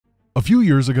A few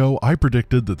years ago, I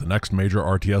predicted that the next major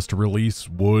RTS to release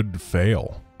would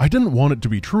fail. I didn't want it to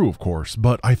be true, of course,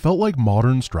 but I felt like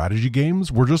modern strategy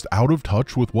games were just out of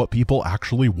touch with what people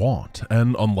actually want,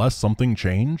 and unless something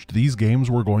changed, these games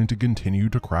were going to continue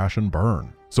to crash and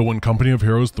burn. So when Company of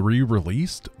Heroes 3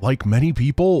 released, like many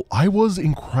people, I was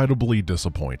incredibly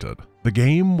disappointed. The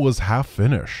game was half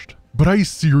finished. But I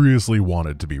seriously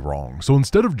wanted to be wrong, so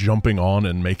instead of jumping on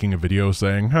and making a video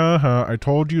saying, haha, I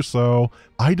told you so,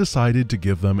 I decided to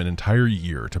give them an entire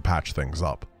year to patch things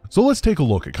up. So let's take a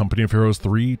look at Company of Heroes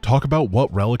 3, talk about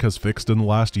what Relic has fixed in the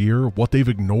last year, what they've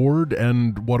ignored,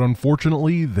 and what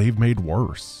unfortunately they've made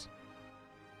worse.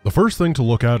 The first thing to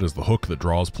look at is the hook that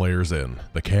draws players in,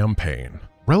 the campaign.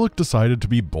 Relic decided to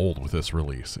be bold with this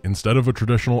release. Instead of a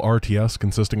traditional RTS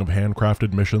consisting of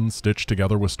handcrafted missions stitched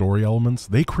together with story elements,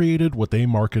 they created what they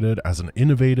marketed as an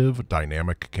innovative,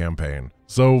 dynamic campaign.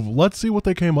 So let's see what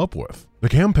they came up with. The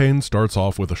campaign starts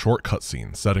off with a short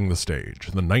cutscene setting the stage.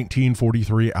 The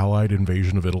 1943 Allied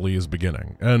invasion of Italy is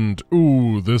beginning, and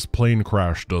ooh, this plane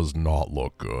crash does not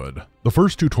look good. The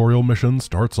first tutorial mission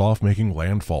starts off making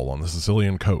landfall on the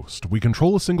Sicilian coast. We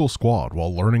control a single squad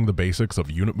while learning the basics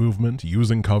of unit movement,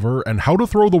 using cover, and how to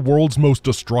throw the world's most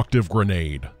destructive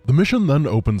grenade. The mission then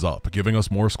opens up, giving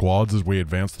us more squads as we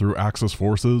advance through Axis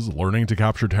forces, learning to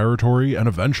capture territory, and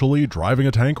eventually driving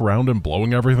a tank around and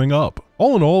blowing everything up.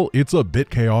 All in all, it's a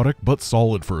bit chaotic, but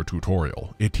solid for a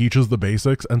tutorial. It teaches the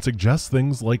basics and suggests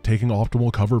things like taking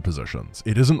optimal cover positions.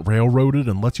 It isn't railroaded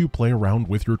and lets you play around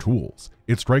with your tools.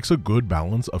 It strikes a good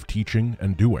balance of teaching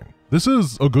and doing. This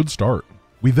is a good start.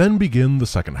 We then begin the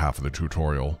second half of the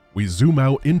tutorial. We zoom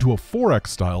out into a 4X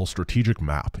style strategic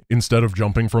map. Instead of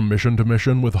jumping from mission to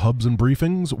mission with hubs and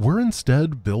briefings, we're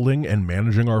instead building and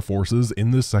managing our forces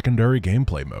in this secondary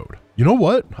gameplay mode. You know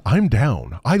what? I'm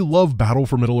down. I love Battle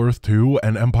for Middle-earth 2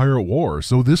 and Empire at War,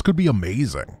 so this could be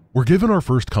amazing. We're given our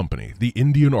first company, the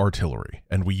Indian Artillery,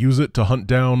 and we use it to hunt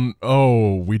down,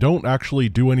 we don't actually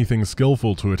do anything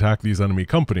skillful to attack these enemy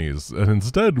companies, and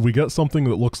instead we get something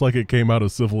that looks like it came out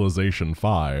of Civilization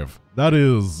 5. That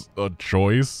is a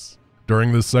choice.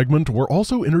 During this segment, we're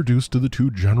also introduced to the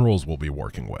two generals we'll be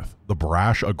working with, the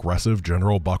brash, aggressive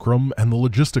General Buckram and the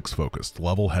logistics-focused,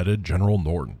 level-headed General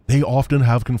Norton. They often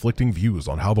have conflicting views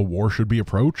on how the war should be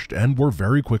approached, and we're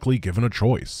very quickly given a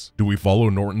choice. Do we follow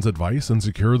Norton's advice and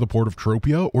secure the port of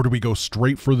Tropia, or do we go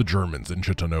straight for the Germans in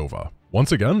Chitanova?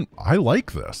 Once again, I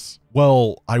like this.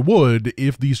 Well, I would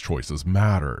if these choices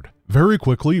mattered. Very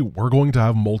quickly, we're going to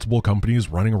have multiple companies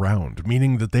running around,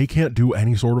 meaning that they can't do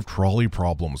any sort of trolley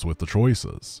problems with the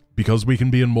choices. Because we can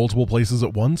be in multiple places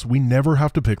at once, we never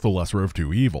have to pick the lesser of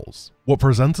two evils. What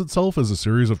presents itself as a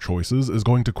series of choices is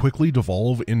going to quickly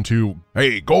devolve into,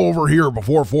 hey, go over here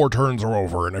before 4 turns are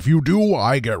over, and if you do,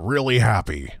 I get really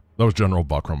happy. That was General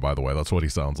Buckram, by the way, that's what he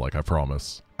sounds like, I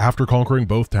promise. After conquering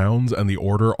both towns and the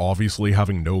order obviously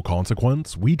having no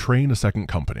consequence, we train a second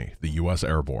company, the US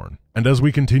Airborne. And as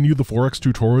we continue the 4X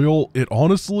tutorial, it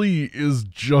honestly is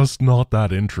just not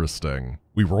that interesting.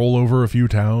 We roll over a few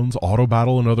towns,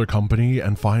 auto-battle another company,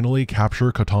 and finally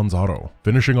capture Catanzaro,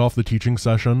 finishing off the teaching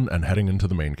session and heading into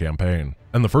the main campaign.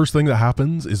 And the first thing that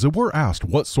happens is that we're asked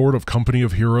what sort of company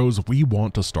of heroes we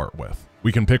want to start with.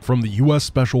 We can pick from the US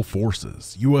Special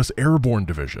Forces, US Airborne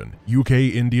Division, UK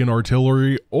Indian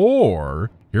Artillery, or,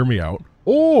 hear me out,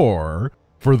 or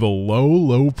for the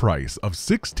low price of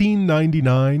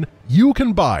 $16.99, you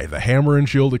can buy the Hammer and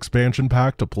Shield expansion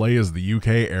pack to play as the UK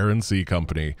Air and Sea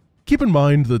Company. Keep in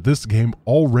mind that this game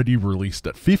already released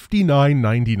at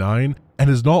 $59.99 and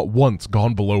has not once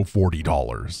gone below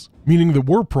 $40, meaning that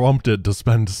we're prompted to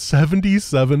spend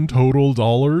 $77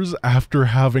 total after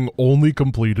having only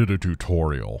completed a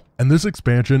tutorial. And this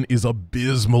expansion is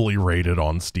abysmally rated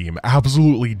on Steam,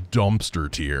 absolutely dumpster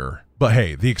tier. But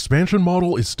hey, the expansion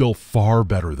model is still far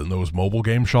better than those mobile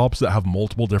game shops that have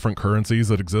multiple different currencies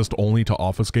that exist only to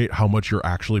obfuscate how much you're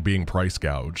actually being price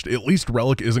gouged. At least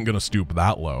Relic isn't going to stoop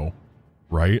that low,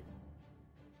 right?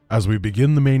 As we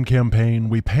begin the main campaign,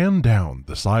 we pan down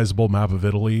the sizable map of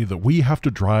Italy that we have to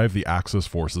drive the Axis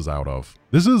forces out of.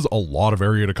 This is a lot of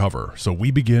area to cover, so we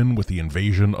begin with the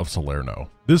invasion of Salerno.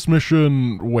 This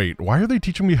mission, wait, why are they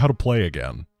teaching me how to play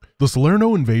again? The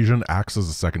Salerno invasion acts as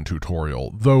a second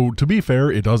tutorial, though to be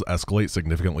fair, it does escalate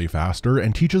significantly faster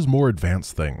and teaches more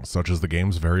advanced things, such as the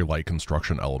game's very light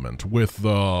construction element with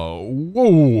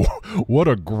whoa, what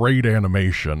a great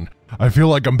animation. I feel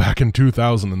like I'm back in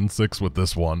 2006 with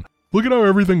this one. Look at how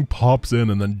everything pops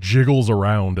in and then jiggles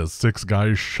around as 6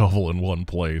 guys shovel in one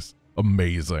place.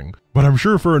 Amazing. But I'm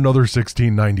sure for another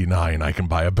 $16.99 I can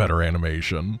buy a better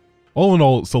animation. All in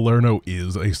all, Salerno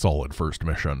is a solid first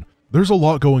mission. There's a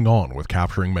lot going on with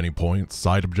capturing many points,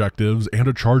 side objectives, and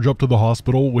a charge up to the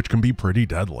hospital, which can be pretty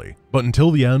deadly. But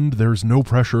until the end, there's no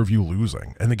pressure of you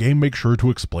losing, and the game makes sure to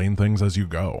explain things as you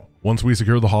go. Once we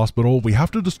secure the hospital, we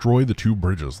have to destroy the 2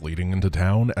 bridges leading into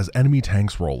town as enemy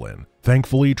tanks roll in.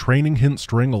 Thankfully, training hint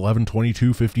string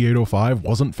 11225805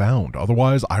 wasn't found,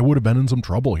 otherwise I would have been in some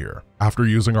trouble here. After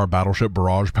using our battleship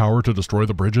barrage power to destroy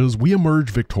the bridges, we emerge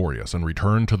victorious and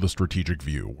return to the strategic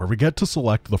view, where we get to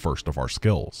select the first of our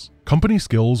skills. Company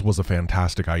skills was a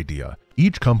fantastic idea.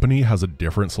 Each company has a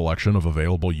different selection of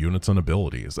available units and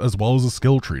abilities, as well as a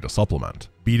skill tree to supplement.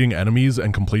 Beating enemies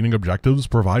and completing objectives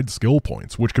provides skill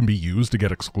points, which can be used to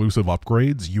get exclusive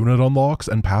upgrades, unit unlocks,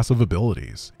 and passive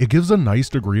abilities. It gives a nice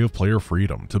degree of player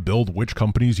freedom to build which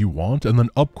companies you want and then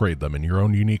upgrade them in your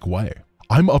own unique way.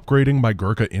 I'm upgrading my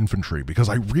Gurkha infantry because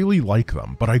I really like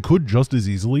them, but I could just as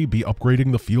easily be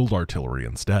upgrading the field artillery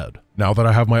instead. Now that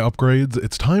I have my upgrades,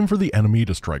 it's time for the enemy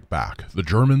to strike back. The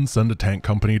Germans send a tank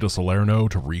company to Salerno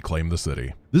to reclaim the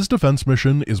city. This defense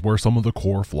mission is where some of the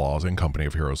core flaws in Company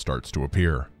of Heroes starts to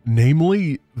appear.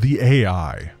 Namely, the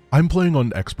AI. I'm playing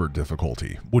on expert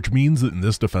difficulty, which means that in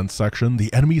this defense section,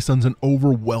 the enemy sends an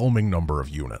overwhelming number of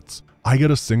units. I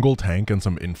get a single tank and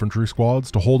some infantry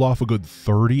squads to hold off a good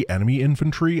 30 enemy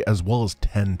infantry as well as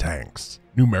 10 tanks.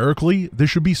 Numerically, this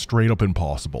should be straight up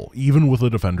impossible, even with the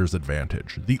defender's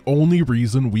advantage. The only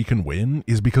reason we can win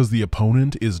is because the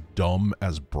opponent is dumb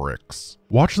as bricks.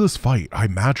 Watch this fight. I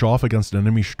match off against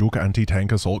enemy Stuk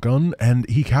anti-tank assault gun, and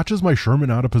he catches my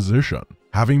Sherman out of position.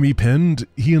 Having me pinned,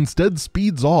 he instead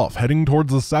speeds off, heading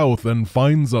towards the south and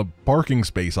finds a parking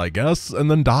space, I guess, and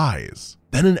then dies.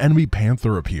 Then an enemy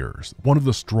Panther appears, one of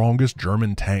the strongest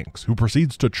German tanks, who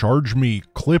proceeds to charge me,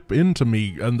 clip into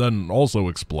me, and then also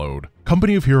explode.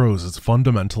 Company of Heroes is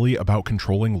fundamentally about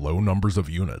controlling low numbers of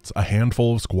units, a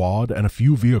handful of squad, and a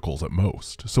few vehicles at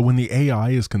most. So when the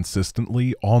AI is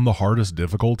consistently, on the hardest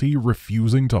difficulty,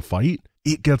 refusing to fight,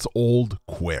 it gets old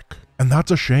quick. And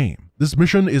that's a shame. This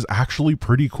mission is actually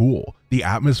pretty cool. The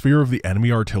atmosphere of the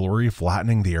enemy artillery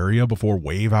flattening the area before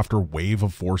wave after wave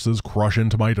of forces crush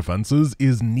into my defenses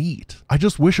is neat. I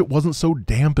just wish it wasn't so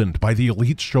dampened by the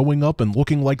elites showing up and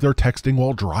looking like they're texting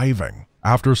while driving.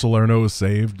 After Salerno is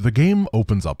saved, the game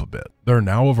opens up a bit. There are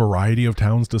now a variety of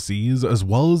towns to seize, as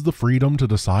well as the freedom to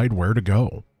decide where to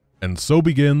go. And so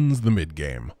begins the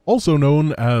mid-game, also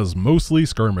known as mostly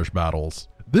skirmish battles.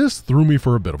 This threw me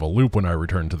for a bit of a loop when I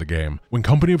returned to the game. When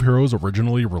Company of Heroes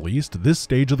originally released, this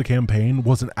stage of the campaign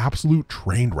was an absolute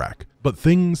train wreck. But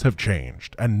things have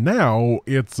changed, and now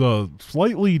it's a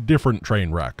slightly different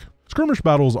train wreck. Skirmish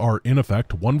battles are in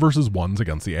effect 1 versus 1s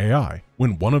against the AI.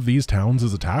 When one of these towns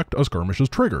is attacked, a skirmish is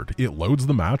triggered. It loads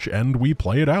the match and we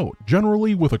play it out,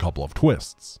 generally with a couple of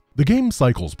twists. The game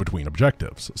cycles between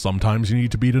objectives. Sometimes you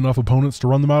need to beat enough opponents to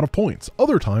run them out of points,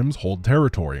 other times hold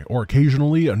territory, or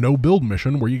occasionally a no-build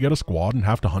mission where you get a squad and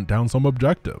have to hunt down some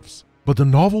objectives. But the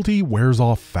novelty wears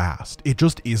off fast. It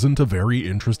just isn't a very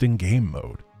interesting game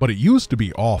mode. But it used to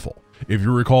be awful. If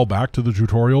you recall back to the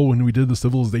tutorial when we did the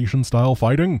Civilization style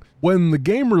fighting, when the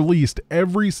game released,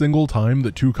 every single time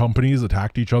that 2 companies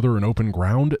attacked each other in open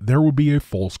ground, there would be a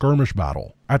full skirmish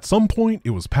battle. At some point, it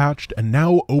was patched, and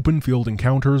now open field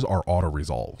encounters are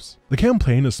auto-resolves. The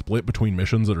campaign is split between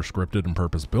missions that are scripted and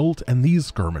purpose-built, and these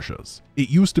skirmishes. It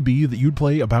used to be that you'd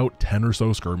play about 10 or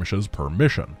so skirmishes per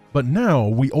mission, but now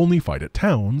we only fight at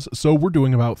towns, so we're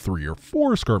doing about 3 or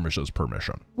 4 skirmishes per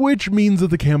mission, which means that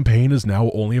the campaign is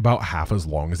now only about half as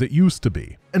long as it used to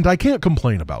be. And I can't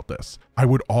complain about this. I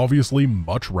would obviously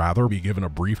much rather be given a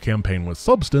brief campaign with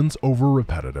substance over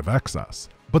repetitive excess.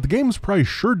 But the game's price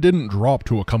sure didn't drop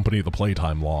to accompany the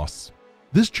playtime loss.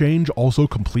 This change also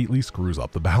completely screws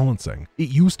up the balancing. It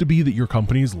used to be that your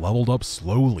companies leveled up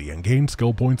slowly and gained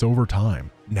skill points over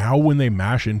time. Now when they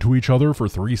mash into each other for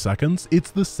 3 seconds,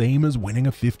 it's the same as winning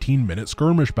a 15-minute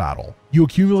skirmish battle. You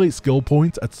accumulate skill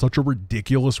points at such a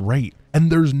ridiculous rate, and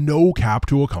there's no cap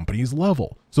to a company's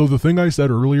level. So the thing I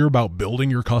said earlier about building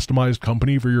your customized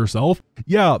company for yourself,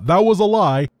 yeah, that was a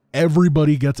lie.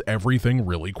 Everybody gets everything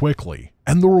really quickly,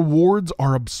 and the rewards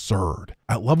are absurd.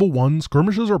 At level 1,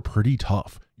 skirmishes are pretty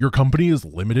tough. Your company is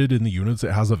limited in the units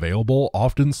it has available,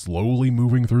 often slowly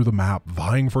moving through the map,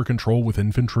 vying for control with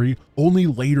infantry, only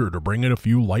later to bring in a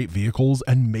few light vehicles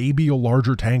and maybe a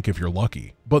larger tank if you're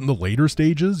lucky. But in the later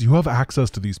stages, you have access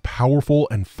to these powerful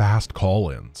and fast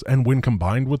call-ins, and when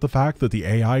combined with the fact that the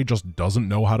AI just doesn't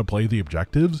know how to play the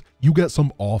objectives, you get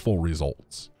some awful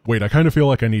results. Wait, I kind of feel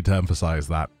like I need to emphasize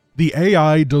that. The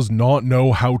AI does not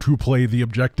know how to play the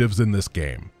objectives in this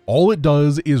game. All it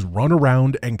does is run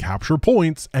around and capture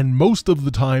points, and most of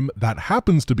the time that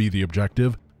happens to be the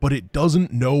objective, but it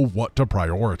doesn't know what to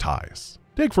prioritize.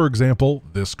 Take for example,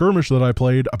 this skirmish that I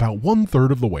played about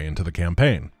 1/3 of the way into the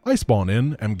campaign. I spawn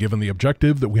in, am given the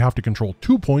objective that we have to control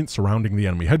 2 points surrounding the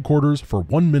enemy headquarters for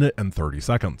 1 minute and 30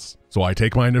 seconds. So I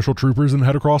take my initial troopers and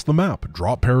head across the map,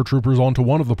 drop paratroopers onto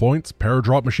one of the points,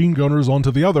 paradrop machine gunners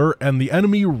onto the other, and the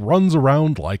enemy runs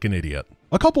around like an idiot.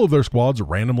 A couple of their squads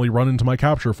randomly run into my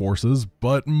capture forces,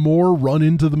 but more run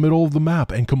into the middle of the map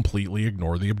and completely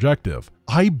ignore the objective.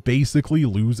 I basically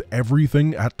lose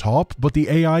everything at top, but the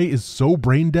AI is so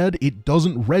brain dead it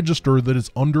doesn't register that it's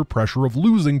under pressure of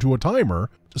losing to a timer,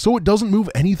 so it doesn't move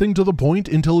anything to the point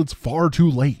until it's far too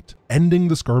late, ending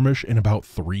the skirmish in about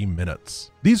 3 minutes.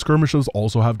 These skirmishes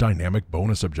also have dynamic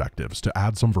bonus objectives to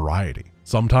add some variety.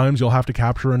 Sometimes you'll have to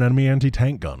capture an enemy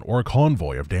anti-tank gun, or a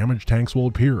convoy of damaged tanks will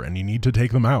appear and you need to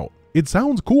take them out. It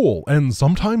sounds cool, and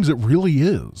sometimes it really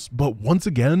is, but once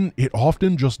again, it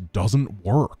often just doesn't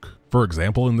work. For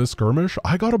example, in this skirmish,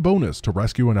 I got a bonus to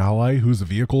rescue an ally whose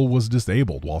vehicle was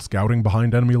disabled while scouting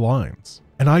behind enemy lines.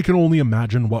 And I can only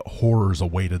imagine what horrors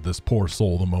awaited this poor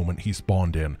soul the moment he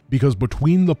spawned in, because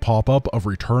between the pop-up of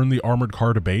return the armored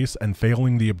car to base and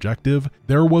failing the objective,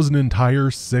 there was an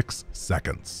entire 6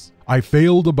 seconds. I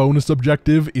failed a bonus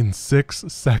objective in 6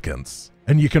 seconds.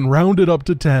 And you can round it up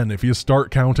to 10 if you start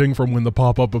counting from when the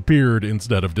pop-up appeared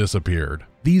instead of disappeared.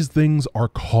 These things are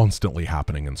constantly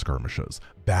happening in skirmishes.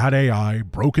 Bad AI,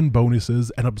 broken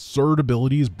bonuses, and absurd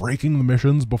abilities breaking the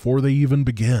missions before they even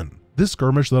begin. This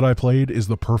skirmish that I played is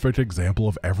the perfect example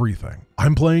of everything.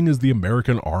 I'm playing as the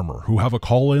American Armor, who have a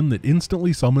call-in that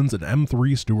instantly summons an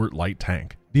M3 Stuart light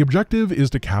tank. The objective is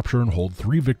to capture and hold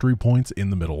 3 victory points in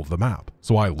the middle of the map.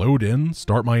 So I load in,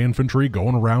 start my infantry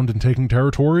going around and taking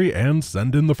territory, and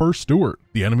send in the first Stuart.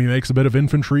 The enemy makes a bit of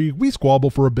infantry, we squabble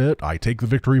for a bit, I take the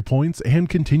victory points, and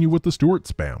continue with the Stuart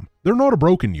spam. They're not a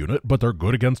broken unit, but they're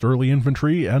good against early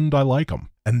infantry, and I like them.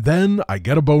 And then I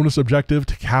get a bonus objective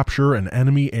to capture an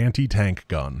enemy anti-tank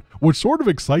gun, which sort of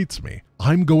excites me.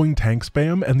 I'm going tank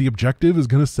spam and the objective is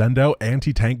going to send out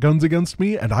anti-tank guns against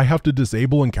me and I have to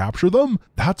disable and capture them?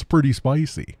 That's pretty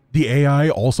spicy. The AI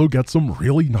also gets some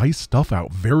really nice stuff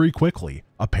out very quickly.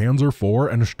 A Panzer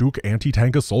IV and a Stuck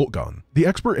anti-tank assault gun. The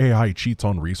expert AI cheats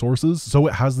on resources, so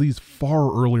it has these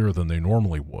far earlier than they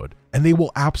normally would, and they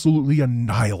will absolutely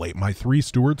annihilate my 3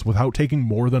 Stuarts without taking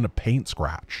more than a paint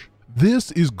scratch.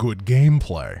 This is good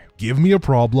gameplay. Give me a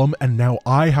problem and now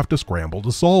I have to scramble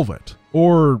to solve it.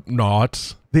 Or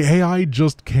not. The AI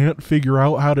just can't figure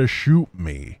out how to shoot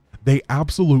me. They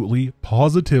absolutely,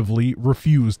 positively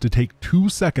refuse to take 2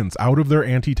 seconds out of their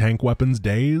anti-tank weapons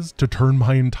days to turn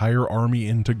my entire army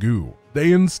into goo.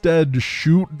 They instead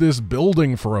shoot this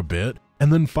building for a bit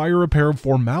and then fire a pair of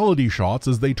formality shots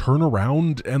as they turn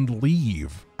around and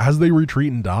leave. As they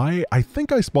retreat and die, I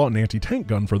think I spot an anti-tank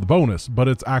gun for the bonus, but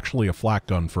it's actually a flak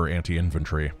gun for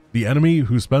anti-infantry. The enemy,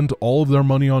 who spent all of their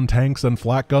money on tanks and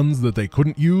flak guns that they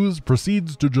couldn't use,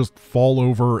 proceeds to just fall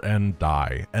over and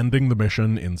die, ending the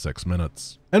mission in 6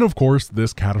 minutes. And of course,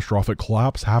 this catastrophic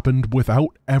collapse happened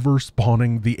without ever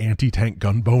spawning the anti-tank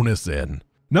gun bonus in.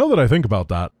 Now that I think about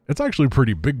that, it's actually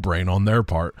pretty big brain on their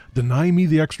part. Deny me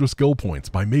the extra skill points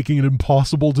by making it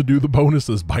impossible to do the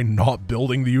bonuses by not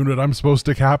building the unit I'm supposed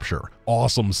to capture.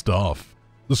 Awesome stuff.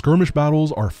 The skirmish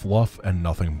battles are fluff and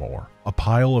nothing more. A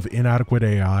pile of inadequate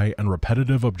AI and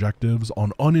repetitive objectives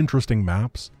on uninteresting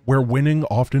maps, where winning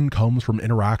often comes from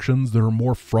interactions that are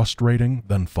more frustrating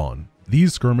than fun.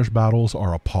 These skirmish battles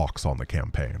are a pox on the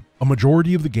campaign. A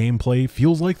majority of the gameplay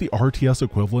feels like the RTS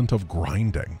equivalent of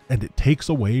grinding, and it takes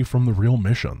away from the real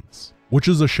missions. Which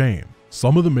is a shame.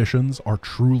 Some of the missions are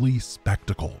truly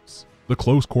spectacles. The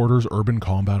close quarters urban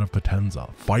combat of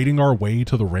Potenza, fighting our way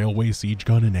to the railway siege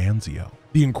gun in Anzio.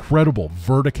 The incredible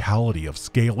verticality of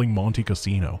scaling Monte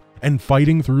Cassino, and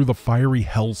fighting through the fiery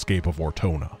hellscape of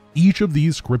Ortona. Each of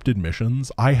these scripted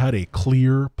missions I had a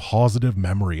clear, positive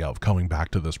memory of coming back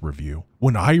to this review.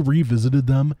 When I revisited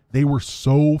them, they were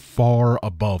so far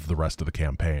above the rest of the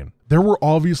campaign. There were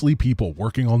obviously people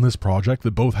working on this project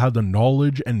that both had the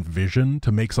knowledge and vision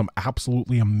to make some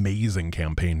absolutely amazing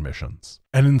campaign missions.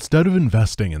 And instead of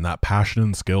investing in that passion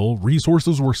and skill,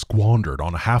 resources were squandered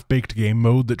on a half-baked game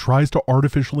mode that tries to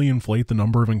artificially inflate the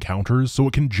number of encounters so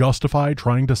it can justify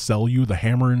trying to sell you the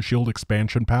Hammer and Shield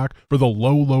expansion pack for the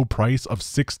low price of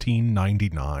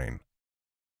 $16.99.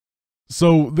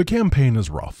 So the campaign is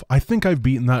rough. I think I've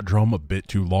beaten that drum a bit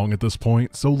too long at this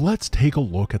point, so let's take a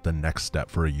look at the next step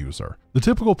for a user. The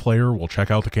typical player will check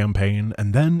out the campaign,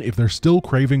 and then if they're still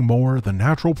craving more, the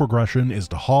natural progression is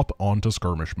to hop onto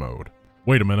skirmish mode.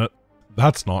 Wait a minute,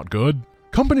 that's not good.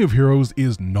 Company of Heroes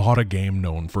is not a game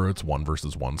known for its 1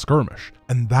 versus 1 skirmish,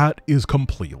 and that is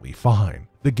completely fine.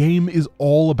 The game is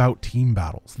all about team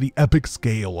battles. The epic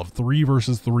scale of 3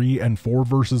 versus 3 and 4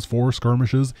 versus 4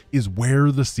 skirmishes is where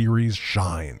the series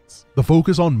shines. The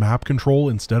focus on map control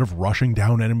instead of rushing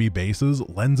down enemy bases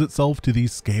lends itself to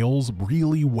these scales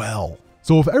really well.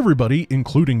 So if everybody,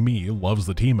 including me, loves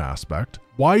the team aspect,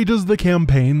 why does the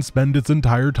campaign spend its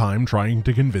entire time trying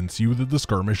to convince you that the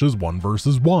skirmish is 1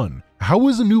 versus 1? How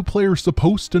is a new player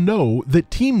supposed to know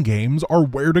that team games are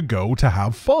where to go to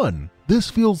have fun? This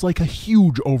feels like a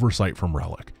huge oversight from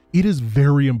Relic. It is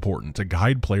very important to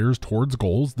guide players towards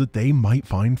goals that they might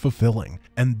find fulfilling,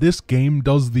 and this game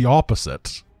does the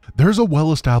opposite. There's a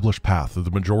well-established path that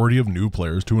the majority of new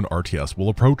players to an RTS will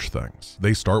approach things.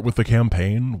 They start with the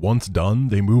campaign, once done,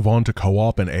 they move on to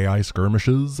co-op and AI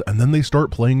skirmishes, and then they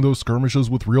start playing those skirmishes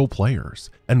with real players,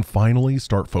 and finally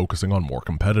start focusing on more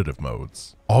competitive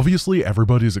modes. Obviously,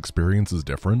 everybody's experience is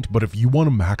different, but if you want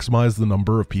to maximize the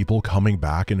number of people coming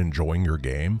back and enjoying your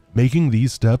game, making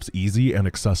these steps easy and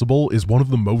accessible is one of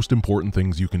the most important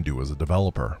things you can do as a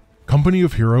developer. Company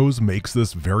of Heroes makes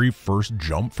this very first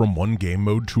jump from one game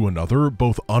mode to another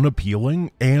both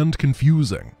unappealing and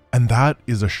confusing, and that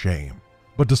is a shame.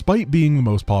 But despite being the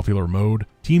most popular mode,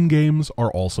 team games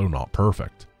are also not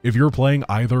perfect. If you're playing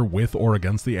either with or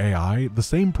against the AI, the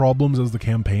same problems as the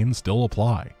campaign still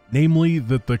apply, namely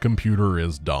that the computer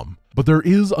is dumb. But there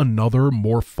is another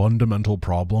more fundamental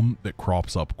problem that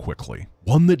crops up quickly,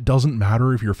 one that doesn't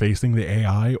matter if you're facing the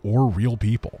AI or real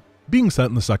people. Being set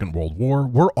in the Second World War,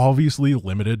 we're obviously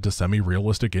limited to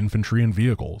semi-realistic infantry and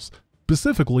vehicles,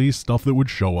 specifically stuff that would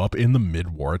show up in the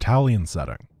mid-war Italian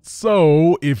setting.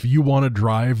 So, if you want to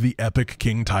drive the epic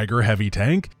King Tiger heavy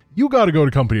tank, you gotta go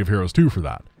to Company of Heroes 2 for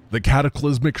that. The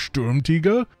cataclysmic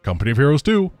Sturmtiger? Company of Heroes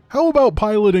 2. How about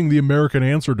piloting the American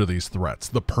answer to these threats,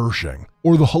 the Pershing?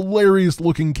 Or the hilarious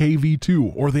looking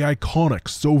KV-2, or the iconic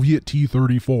Soviet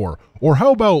T-34? Or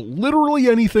how about literally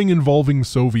anything involving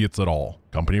Soviets at all?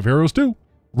 Company of Heroes 2.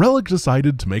 Relic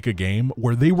decided to make a game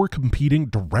where they were competing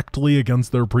directly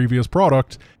against their previous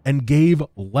product and gave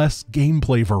less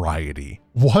gameplay variety.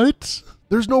 What?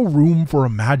 There's no room for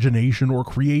imagination or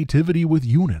creativity with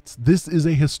units. This is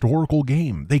a historical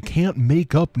game. They can't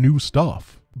make up new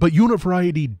stuff. But unit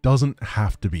variety doesn't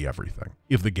have to be everything.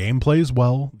 If the game plays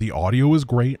well, the audio is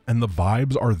great, and the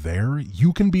vibes are there,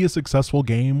 you can be a successful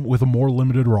game with a more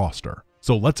limited roster.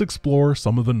 So let's explore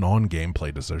some of the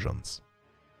non-gameplay decisions.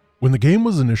 When the game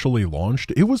was initially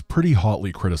launched, it was pretty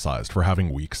hotly criticized for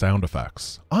having weak sound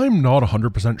effects. I'm not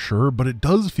 100% sure, but it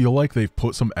does feel like they've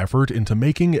put some effort into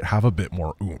making it have a bit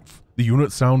more oomph. The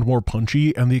units sound more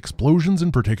punchy, and the explosions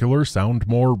in particular sound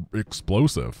more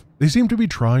explosive. They seem to be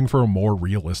trying for a more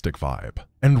realistic vibe.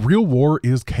 And real war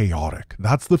is chaotic.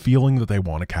 That's the feeling that they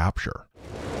want to capture.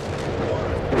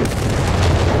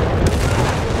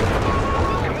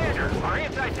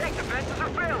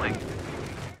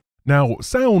 Now,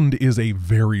 sound is a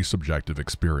very subjective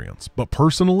experience, but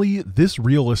personally, this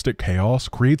realistic chaos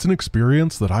creates an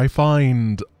experience that I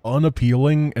find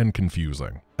unappealing and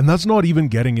confusing. And that's not even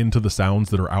getting into the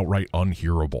sounds that are outright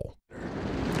unhearable.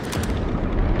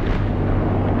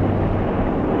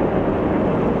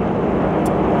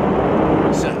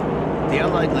 Sir, the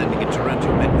Allied landing in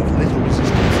Toronto met with little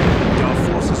resistance.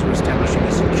 Our forces were establishing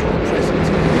a secure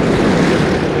presence.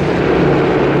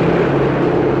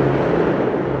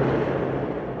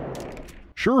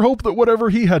 Sure hope that whatever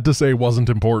he had to say wasn't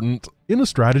important. In a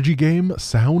strategy game,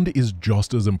 sound is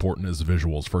just as important as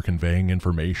visuals for conveying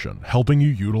information, helping you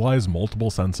utilize multiple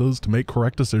senses to make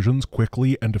correct decisions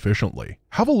quickly and efficiently.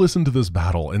 Have a listen to this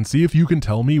battle and see if you can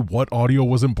tell me what audio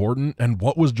was important and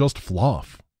what was just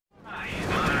fluff.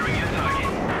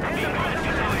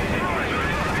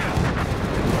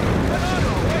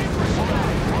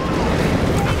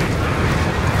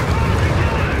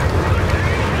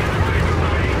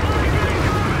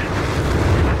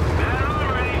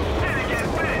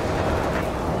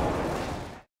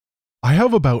 I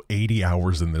have about 80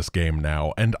 hours in this game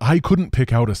now, and I couldn't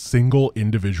pick out a single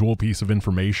individual piece of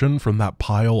information from that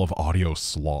pile of audio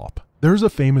slop. There's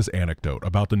a famous anecdote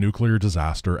about the nuclear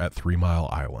disaster at 3 Mile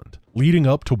Island. Leading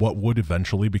up to what would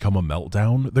eventually become a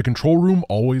meltdown, the control room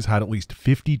always had at least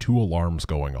 52 alarms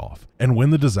going off, and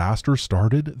when the disaster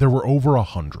started, there were over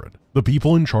 100. The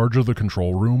people in charge of the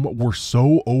control room were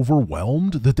so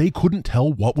overwhelmed that they couldn't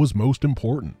tell what was most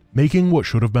important, making what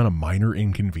should have been a minor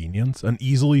inconvenience, an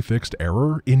easily fixed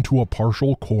error, into a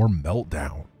partial core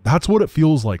meltdown. That's what it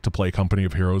feels like to play Company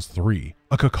of Heroes 3,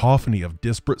 a cacophony of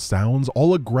disparate sounds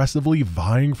all aggressively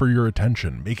vying for your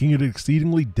attention, making it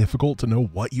exceedingly difficult to know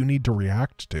what you need to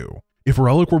react to. If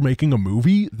Relic were making a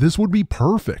movie, this would be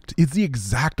perfect. It's the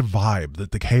exact vibe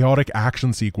that the chaotic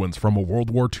action sequence from a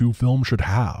World War II film should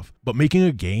have. But making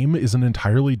a game is an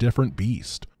entirely different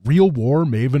beast. Real war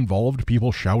may have involved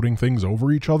people shouting things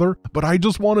over each other, but I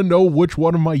just want to know which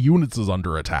one of my units is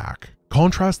under attack.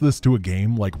 Contrast this to a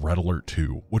game like Red Alert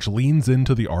 2, which leans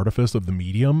into the artifice of the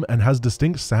medium and has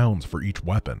distinct sounds for each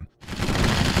weapon.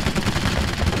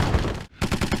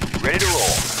 Ready to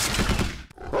roll.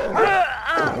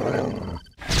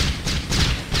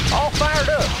 All fired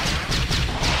up.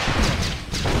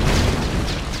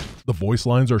 The voice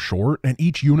lines are short, and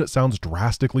each unit sounds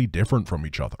drastically different from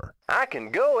each other. I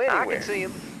can go anywhere. I can see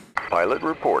him. Pilot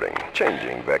reporting.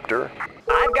 Changing vector.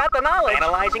 I've got the knowledge.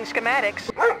 Analyzing schematics.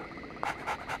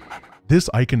 This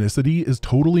iconicity is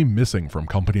totally missing from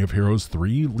Company of Heroes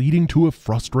 3, leading to a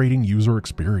frustrating user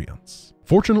experience.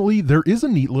 Fortunately, there is a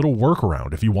neat little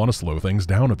workaround if you want to slow things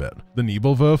down a bit. The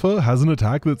Nebelwerfer has an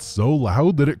attack that's so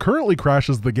loud that it currently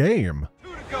crashes the game.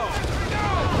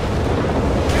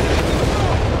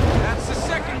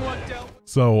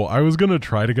 So I was gonna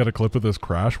try to get a clip of this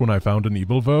crash when I found a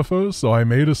Nebelwerfer, so I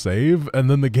made a save, and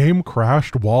then the game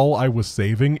crashed while I was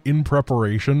saving in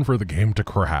preparation for the game to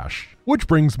crash. Which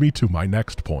brings me to my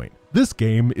next point. This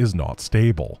game is not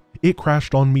stable. It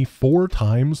crashed on me 4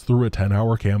 times through a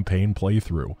 10-hour campaign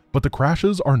playthrough, but the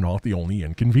crashes are not the only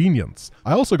inconvenience.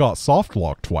 I also got soft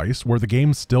locked twice, where the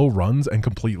game still runs and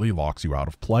completely locks you out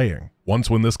of playing.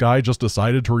 Once when this guy just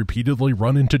decided to repeatedly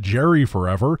run into Jerry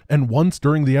forever, and once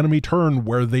during the enemy turn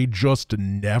where they just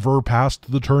never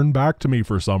passed the turn back to me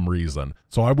for some reason.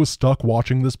 So I was stuck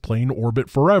watching this plane orbit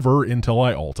forever until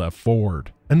I Alt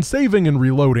F4'd. And saving and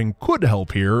reloading could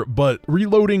help here, but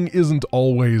reloading isn't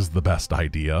always the best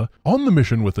idea. On the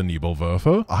mission with the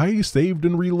Nebelwerfer, I saved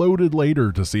and reloaded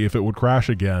later to see if it would crash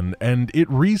again, and it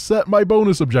reset my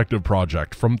bonus objective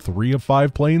project from 3 of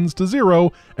 5 planes to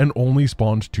 0, and only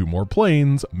spawned 2 more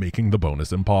planes, making the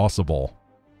bonus impossible.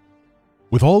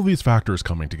 With all these factors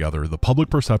coming together, the public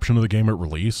perception of the game at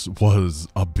release was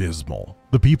abysmal.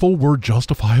 The people were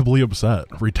justifiably upset,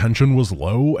 retention was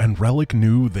low, and Relic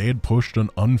knew they had pushed an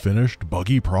unfinished,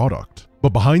 buggy product.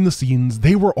 But behind the scenes,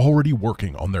 they were already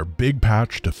working on their big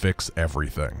patch to fix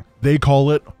everything. They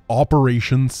call it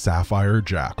Operation Sapphire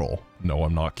Jackal. No,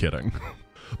 I'm not kidding.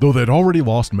 Though they'd already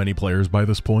lost many players by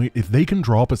this point, if they can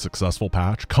drop a successful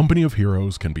patch, Company of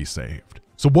Heroes can be saved.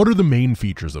 So what are the main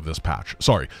features of this patch?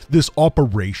 This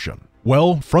operation.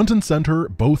 Well, front and center,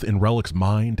 both in Relic's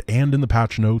mind and in the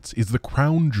patch notes, is the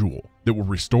crown jewel that will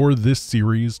restore this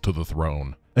series to the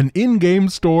throne. An in-game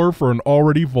store for an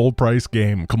already full-price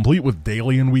game, complete with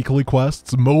daily and weekly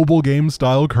quests, mobile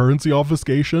game-style currency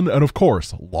obfuscation, and of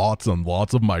course, lots and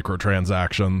lots of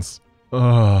microtransactions.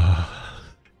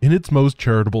 In its most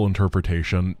charitable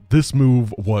interpretation, this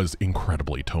move was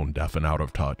incredibly tone-deaf and out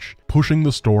of touch. Pushing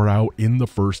the store out in the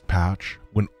first patch,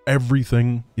 when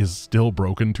everything is still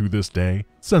broken to this day,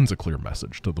 sends a clear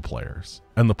message to the players.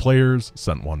 And the players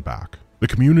sent one back. The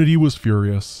community was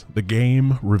furious, the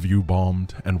game review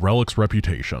bombed, and Relic's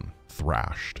reputation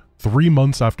thrashed. 3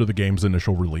 months after the game's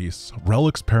initial release,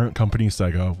 Relic's parent company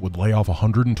Sega would lay off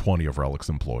 120 of Relic's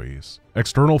employees.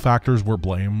 External factors were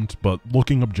blamed, but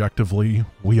looking objectively,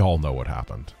 we all know what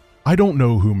happened. I don't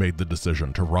know who made the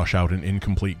decision to rush out an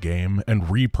incomplete game and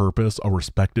repurpose a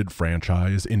respected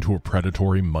franchise into a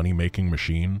predatory money-making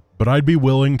machine, but I'd be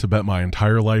willing to bet my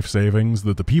entire life savings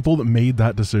that the people that made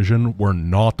that decision were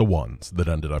not the ones that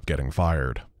ended up getting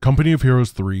fired. Company of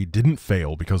Heroes 3 didn't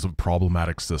fail because of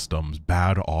problematic systems,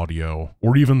 bad audio,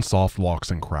 or even soft locks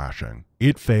and crashing.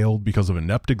 It failed because of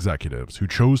inept executives who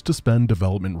chose to spend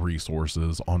development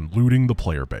resources on looting the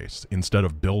player base instead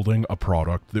of building a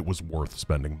product that was worth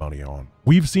spending money on.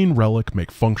 We've seen Relic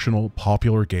make functional,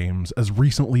 popular games as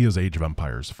recently as Age of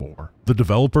Empires 4. The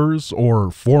developers, or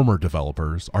former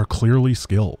developers, are clearly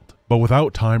skilled, but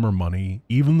without time or money,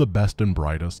 even the best and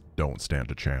brightest don't stand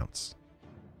a chance.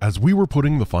 As we were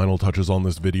putting the final touches on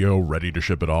this video, ready to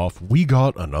ship it off, we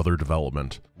got another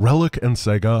development. Relic and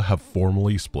Sega have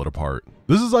formally split apart.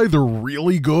 This is either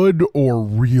really good or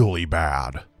really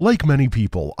bad. Like many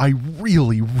people, I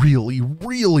really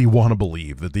want to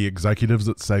believe that the executives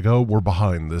at Sega were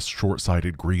behind this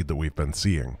short-sighted greed that we've been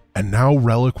seeing. And now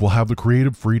Relic will have the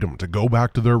creative freedom to go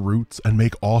back to their roots and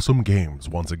make awesome games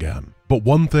once again. But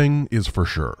one thing is for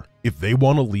sure. If they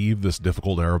want to leave this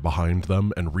difficult era behind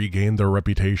them and regain their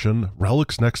reputation,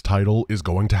 Relic's next title is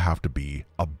going to have to be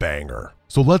a banger.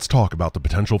 So let's talk about the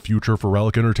potential future for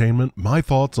Relic Entertainment, my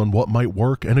thoughts on what might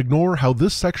work, and ignore how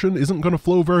this section isn't going to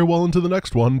flow very well into the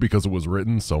next one because it was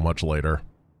written so much later.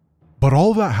 But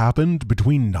all that happened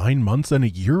between 9 months and a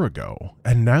year ago,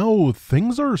 and now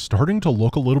things are starting to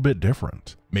look a little bit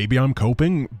different. Maybe I'm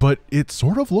coping, but it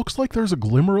sort of looks like there's a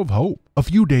glimmer of hope. A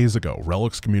few days ago,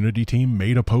 Relic's community team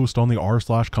made a post on the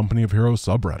r/Company of Heroes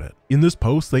subreddit. In this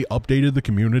post, they updated the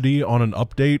community on an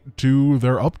update to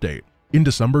their update. In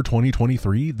December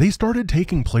 2023, they started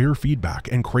taking player feedback,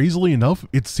 and crazily enough,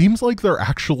 it seems like they're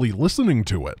actually listening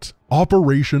to it.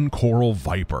 Operation Coral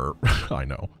Viper, I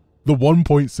know. The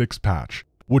 1.6 patch,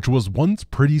 which was once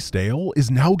pretty stale,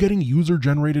 is now getting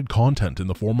user-generated content in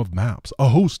the form of maps, a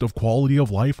host of quality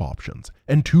of life options,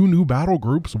 and 2 new battle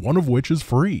groups, one of which is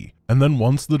free. And then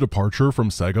once the departure from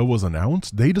Sega was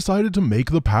announced, they decided to make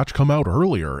the patch come out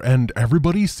earlier, and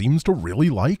everybody seems to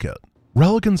really like it.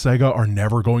 Relic and Sega are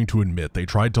never going to admit they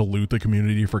tried to loot the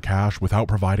community for cash without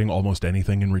providing almost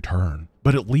anything in return,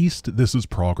 but at least this is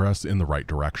progress in the right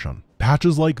direction.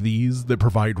 Patches like these that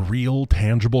provide real,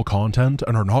 tangible content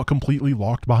and are not completely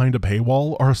locked behind a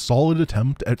paywall are a solid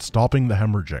attempt at stopping the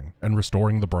hemorrhaging and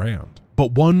restoring the brand.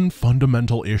 But one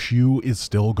fundamental issue is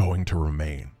still going to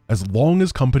remain. As long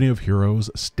as Company of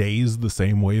Heroes stays the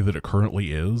same way that it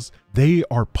currently is, they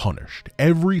are punished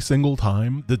every single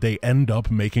time that they end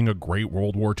up making a great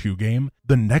World War II game.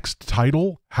 The next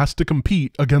title has to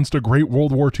compete against a great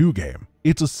World War II game.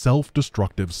 It's a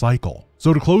self-destructive cycle.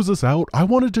 So to close this out, I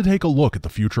wanted to take a look at the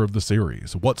future of the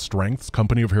series, what strengths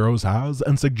Company of Heroes has,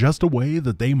 and suggest a way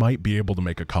that they might be able to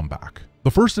make a comeback. The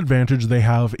first advantage they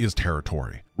have is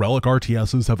territory. Relic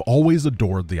RTSs have always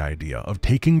adored the idea of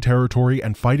taking territory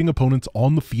and fighting opponents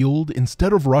on the field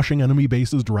instead of rushing enemy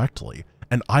bases directly,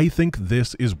 and I think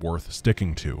this is worth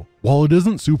sticking to. While it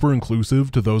isn't super inclusive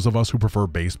to those of us who prefer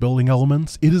base building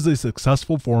elements, it is a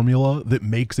successful formula that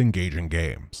makes engaging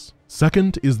games.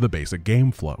 Second is the basic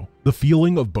game flow. The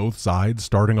feeling of both sides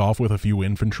starting off with a few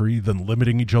infantry, then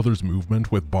limiting each other's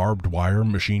movement with barbed wire,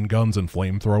 machine guns, and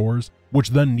flamethrowers,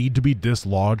 which then need to be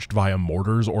dislodged via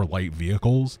mortars or light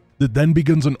vehicles. That then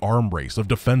begins an arm race of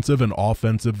defensive and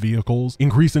offensive vehicles,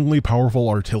 increasingly powerful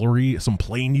artillery, some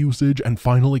plane usage, and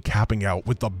finally capping out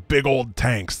with the big old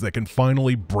tanks that can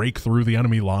finally break through the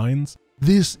enemy lines.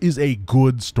 This is a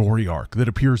good story arc that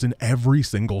appears in every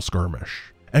single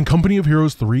skirmish. And Company of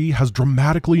Heroes 3 has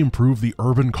dramatically improved the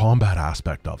urban combat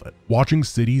aspect of it. Watching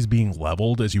cities being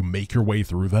leveled as you make your way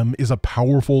through them is a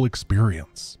powerful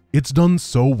experience. It's done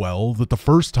so well that the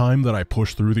first time that I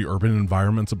pushed through the urban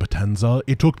environments of Potenza,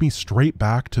 it took me straight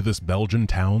back to this Belgian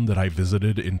town that I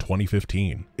visited in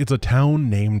 2015. It's a town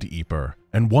named Ypres,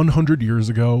 and 100 years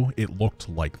ago, it looked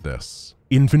like this.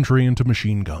 Infantry into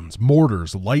machine guns,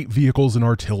 mortars, light vehicles, and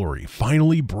artillery,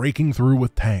 finally breaking through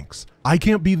with tanks. I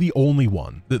can't be the only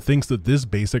one that thinks that this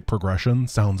basic progression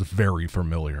sounds very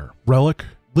familiar. Relic,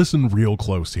 listen real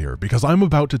close here, because I'm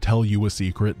about to tell you a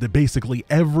secret that basically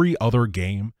every other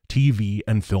game, TV,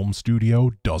 and film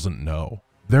studio doesn't know.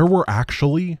 There were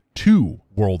actually 2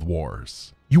 World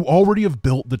Wars. You already have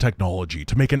built the technology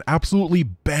to make an absolutely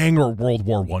banger World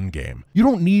War I game. You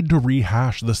don't need to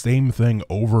rehash the same thing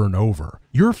over and over.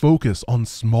 Your focus on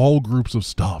small groups of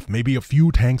stuff, maybe a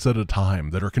few tanks at a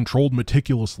time that are controlled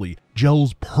meticulously,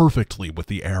 gels perfectly with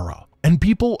the era. And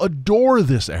people adore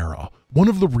this era. One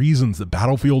of the reasons that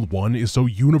Battlefield 1 is so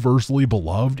universally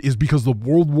beloved is because the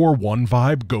World War I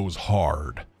vibe goes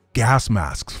hard. Gas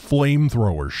masks,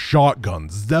 flamethrowers,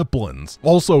 shotguns, zeppelins,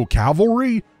 also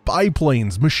cavalry,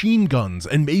 biplanes, machine guns,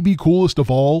 and maybe coolest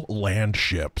of all, land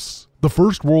ships. The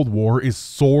First World War is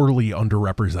sorely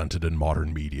underrepresented in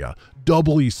modern media,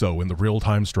 doubly so in the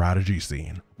real-time strategy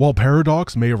scene. While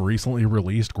Paradox may have recently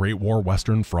released Great War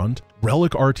Western Front,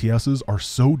 Relic RTSs are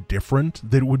so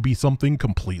different that it would be something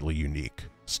completely unique.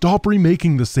 Stop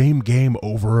remaking the same game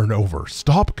over and over.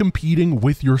 Stop competing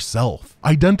with yourself.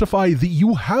 Identify that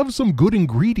you have some good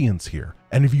ingredients here,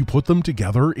 and if you put them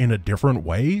together in a different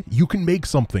way, you can make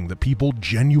something that people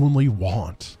genuinely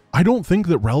want. I don't think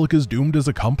that Relic is doomed as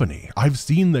a company. I've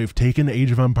seen they've taken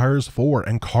Age of Empires 4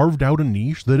 and carved out a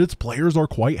niche that its players are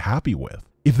quite happy with.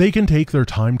 If they can take their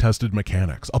time-tested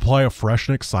mechanics, apply a fresh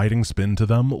and exciting spin to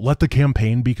them, let the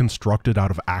campaign be constructed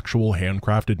out of actual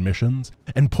handcrafted missions,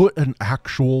 and put an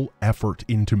actual effort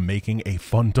into making a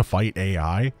fun-to-fight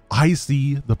AI, I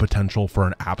see the potential for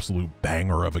an absolute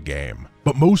banger of a game.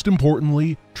 But most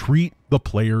importantly, treat the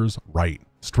players right.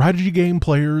 Strategy game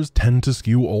players tend to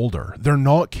skew older. They're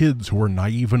not kids who are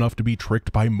naive enough to be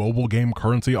tricked by mobile game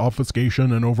currency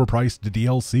obfuscation and overpriced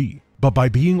DLC. But by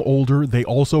being older, they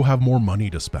also have more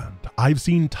money to spend. I've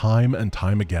seen time and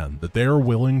time again that they are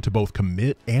willing to both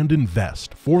commit and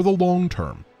invest for the long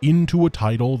term into a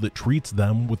title that treats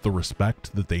them with the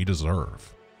respect that they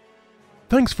deserve.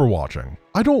 Thanks for watching.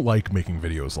 I don't like making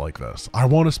videos like this. I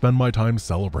want to spend my time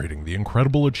celebrating the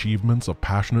incredible achievements of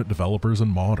passionate developers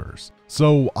and modders.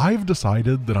 So I've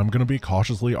decided that I'm going to be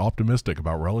cautiously optimistic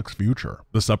about Relic's future.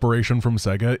 The separation from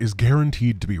Sega is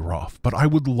guaranteed to be rough, but I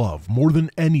would love more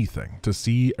than anything to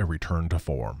see a return to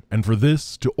form, and for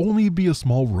this to only be a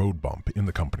small road bump in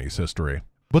the company's history.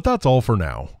 But that's all for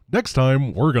now. Next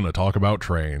time, we're going to talk about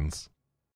trains.